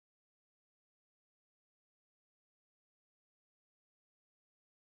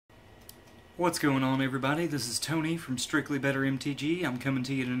What's going on, everybody? This is Tony from Strictly Better MTG. I'm coming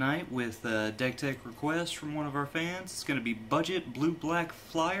to you tonight with a deck tech request from one of our fans. It's going to be Budget Blue-Black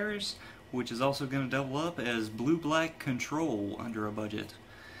Flyers, which is also going to double up as Blue-Black Control under a budget.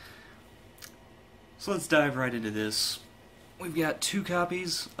 So let's dive right into this. We've got 2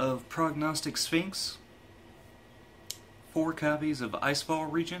 copies of Prognostic Sphinx, 4 copies of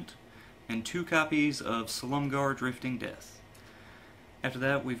Icefall Regent, and 2 copies of Silumgar Drifting Death. After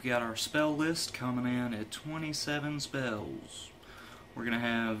that, we've got our spell list coming in at 27 spells. We're going to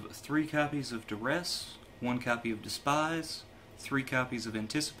have 3 copies of Duress, 1 copy of Despise, 3 copies of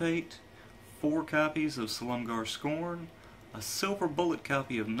Anticipate, 4 copies of Silumgar Scorn, a Silver Bullet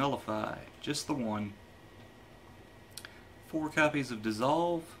copy of Nullify, just the 1, 4 copies of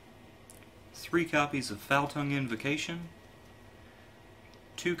Dissolve, 3 copies of Foul-Tongue Invocation,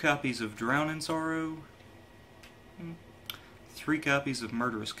 2 copies of Drown in Sorrow, 3 copies of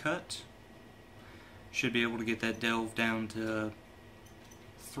Murderous Cut. Should be able to get that delve down to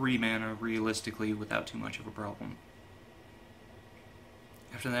 3 mana realistically without too much of a problem.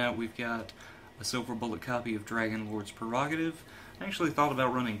 After that, we've got a Silver Bullet copy of Dragon Lord's Prerogative. I actually thought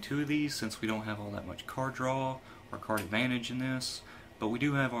about running 2 of these since we don't have all that much card draw or card advantage in this, but we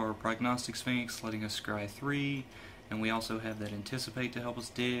do have our Prognostic Sphinx letting us scry 3, and we also have that Anticipate to help us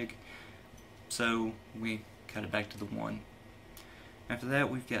dig, so we cut it back to the 1. After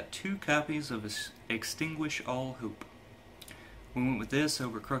that, we've got 2 copies of Extinguish All Hope. We went with this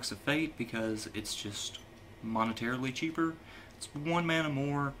over Crux of Fate because it's just monetarily cheaper. It's 1 mana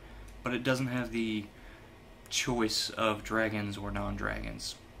more, but it doesn't have the choice of dragons or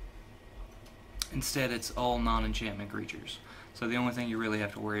non-dragons. Instead, it's all non-enchantment creatures. So the only thing you really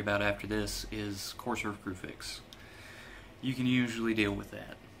have to worry about after this is Courser of Kruphix. You can usually deal with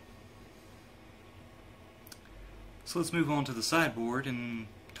that. So let's move on to the sideboard and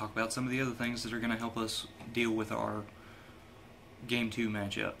talk about some of the other things that are going to help us deal with our Game 2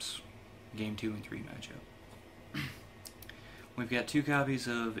 matchups. Game 2 and 3 matchup. We've got 2 copies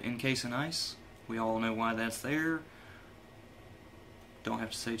of Encase in Ice. We all know why that's there. Don't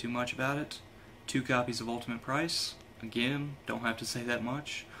have to say too much about it. 2 copies of Ultimate Price. Again, don't have to say that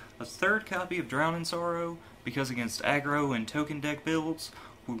much. A 3rd copy of Drown in Sorrow, because against aggro and token deck builds,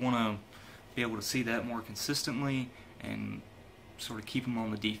 we want to be able to see that more consistently and sort of keep them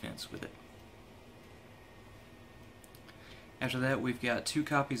on the defense with it. After that, we've got 2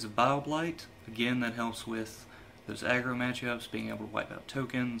 copies of Bile Blight. Again, that helps with those aggro matchups, being able to wipe out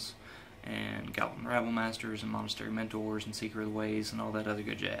tokens, and Goblin Rabble Masters, and Monastery Mentors, and Seeker of the Ways, and all that other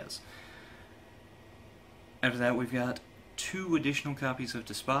good jazz. After that, we've got 2 additional copies of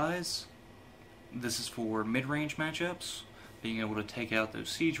Despise. This is for mid-range matchups, being able to take out those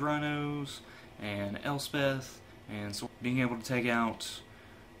Siege Rhinos, and Elspeth, and so being able to take out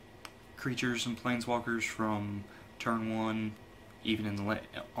creatures and planeswalkers from turn 1, even in the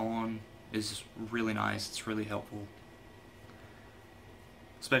on, is really nice. It's really helpful,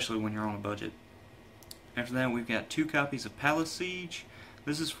 especially when you're on a budget. After that, we've got 2 copies of Palace Siege.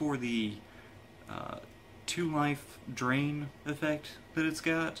 This is for the 2-life drain effect that it's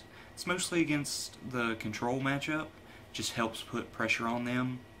got. It's mostly against the control matchup. Just helps put pressure on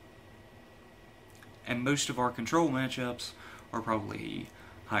them. And most of our control matchups are probably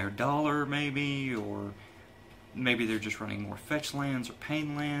higher dollar maybe, or maybe they're just running more fetch lands or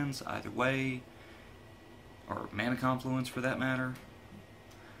pain lands, either way, or mana confluence for that matter.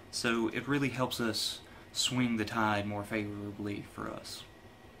 So it really helps us swing the tide more favorably for us,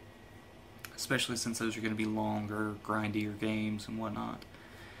 especially since those are going to be longer, grindier games and whatnot.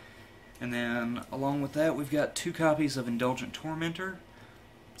 And then, along with that, we've got 2 copies of Indulgent Tormentor.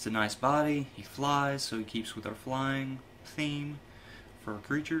 It's a nice body, he flies, so he keeps with our flying theme for our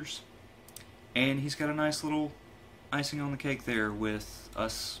creatures. And he's got a nice little icing on the cake there with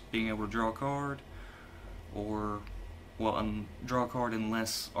us being able to draw a card, or, well, draw a card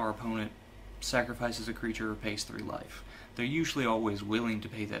unless our opponent sacrifices a creature or pays 3 life. They're usually always willing to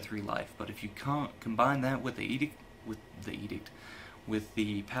pay that 3 life, but if you combine that with with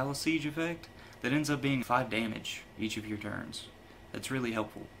the Palace Siege effect, that ends up being 5 damage each of your turns. That's really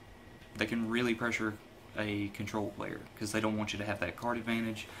helpful. They can really pressure a control player, because they don't want you to have that card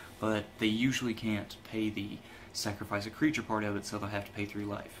advantage, but they usually can't pay the sacrifice a creature part of it, so they'll have to pay 3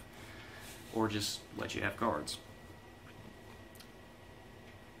 life. Or just let you have cards.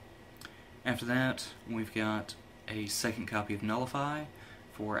 After that, we've got a 2nd copy of Nullify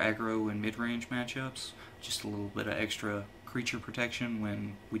for aggro and mid-range matchups. Just a little bit of extra creature protection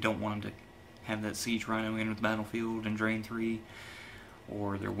when we don't want them to have that Siege Rhino enter the battlefield and drain 3,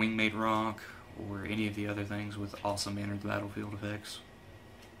 or their Wingmate Rock, or any of the other things with awesome enter the battlefield effects.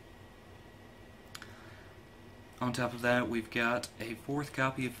 On top of that, we've got a 4th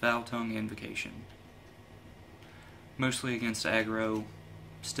copy of Foul Tongue Invocation. Mostly against aggro,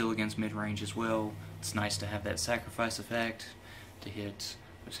 still against mid-range as well. It's nice to have that sacrifice effect to hit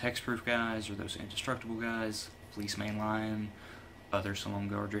those hexproof guys or those indestructible guys, Fleece Mane Lion, other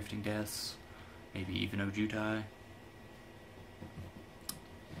Salongar Drifting Deaths, maybe even Ojutai.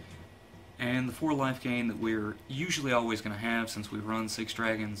 And the 4 life gain that we're usually always going to have since we run 6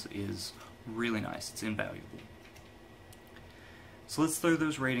 dragons is really nice. It's invaluable. So let's throw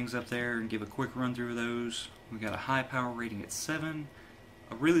those ratings up there and give a quick run through of those. We got a high power rating at 7,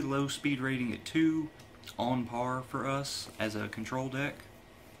 a really low speed rating at 2, on par for us as a control deck.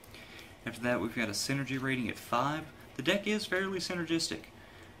 After that, we've got a synergy rating at 5. The deck is fairly synergistic.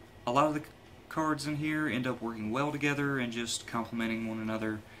 A lot of the cards in here end up working well together and just complementing one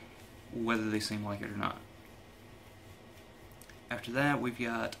another, whether they seem like it or not. After that, we've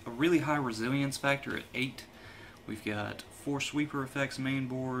got a really high resilience factor at 8. We've got 4 sweeper effects main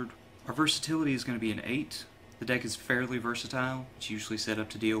board. Our versatility is going to be an 8. The deck is fairly versatile. It's usually set up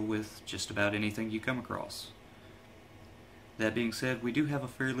to deal with just about anything you come across. That being said, we do have a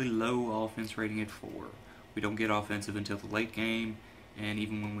fairly low offense rating at 4. We don't get offensive until the late game, and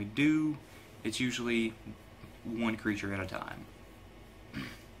even when we do, it's usually 1 creature at a time.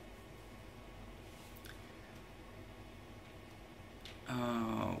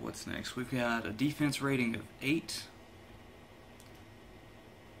 What's next? We've got a defense rating of 8.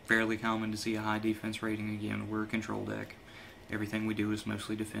 Fairly common to see a high defense rating. Again, we're a control deck. Everything we do is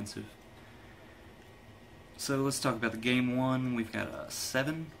mostly defensive. So let's talk about the game 1. We've got a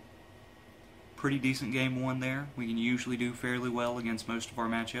 7. Pretty decent game 1 there. We can usually do fairly well against most of our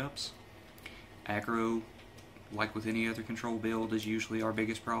matchups. Aggro, like with any other control build, is usually our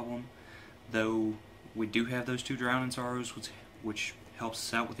biggest problem. Though we do have those 2 Drowning Sorrows, which helps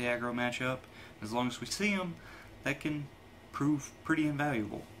us out with the aggro matchup. As long as we see them, that can prove pretty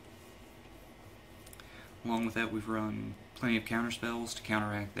invaluable. Along with that, we've run plenty of counter spells to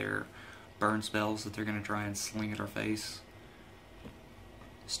counteract their burn spells that they're going to try and sling at our face.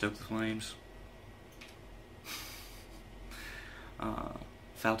 Stoke the Flames.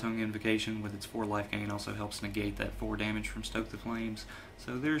 Foul Tongue Invocation with its 4 life gain also helps negate that 4 damage from Stoke the Flames.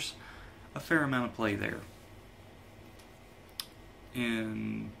 So there's a fair amount of play there.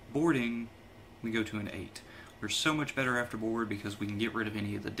 In boarding, we go to an 8. We're so much better after board because we can get rid of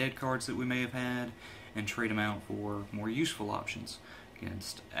any of the dead cards that we may have had and trade them out for more useful options.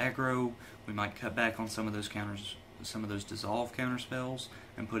 Against aggro, we might cut back on some of those counters, some of those dissolve counter spells,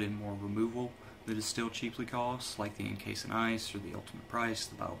 and put in more removal that is still cheaply cost, like the Encase in Ice or the Ultimate Price,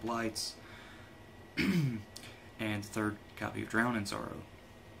 the Bile Blights, and the 3rd copy of Drowning Sorrow.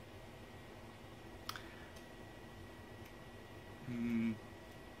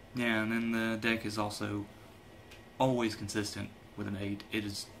 Yeah, and then the deck is also always consistent with an 8. It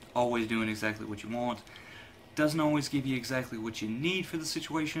is always doing exactly what you want. Doesn't always give you exactly what you need for the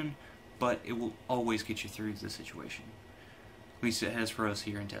situation, but it will always get you through the situation. At least it has for us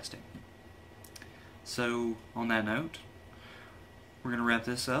here in testing. So, on that note, we're going to wrap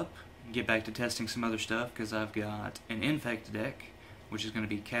this up and get back to testing some other stuff, because I've got an Infect deck, which is going to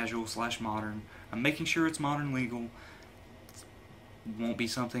be casual/modern. I'm making sure it's modern legal. Won't be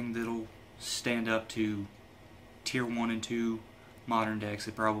something that'll stand up to tier 1 and 2 modern decks.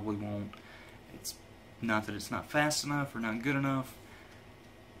 It probably won't. It's not that it's not fast enough or not good enough,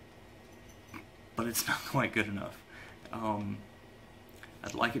 but it's not quite good enough.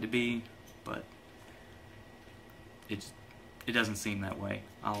 I'd like it to be, but it doesn't seem that way.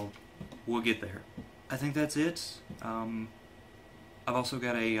 We'll get there. I think that's it. I've also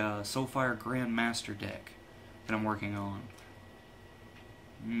got a Soulfire Grandmaster deck that I'm working on.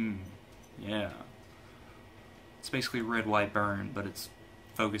 Yeah. It's basically red, white, burn, but it's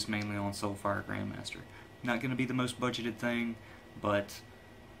focused mainly on Soulfire Grandmaster. Not going to be the most budgeted thing, but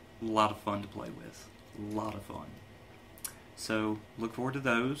a lot of fun to play with. A lot of fun. So, look forward to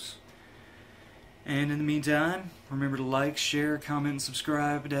those. And in the meantime, remember to like, share, comment, and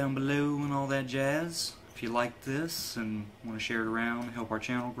subscribe down below and all that jazz. If you like this and want to share it around, help our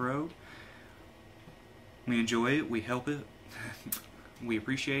channel grow. We enjoy it, we help it. We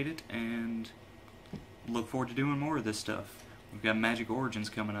appreciate it, and look forward to doing more of this stuff. We've got Magic Origins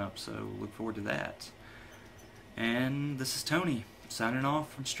coming up, so look forward to that. And this is Tony, signing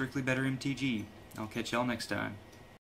off from Strictly Better MTG. I'll catch y'all next time.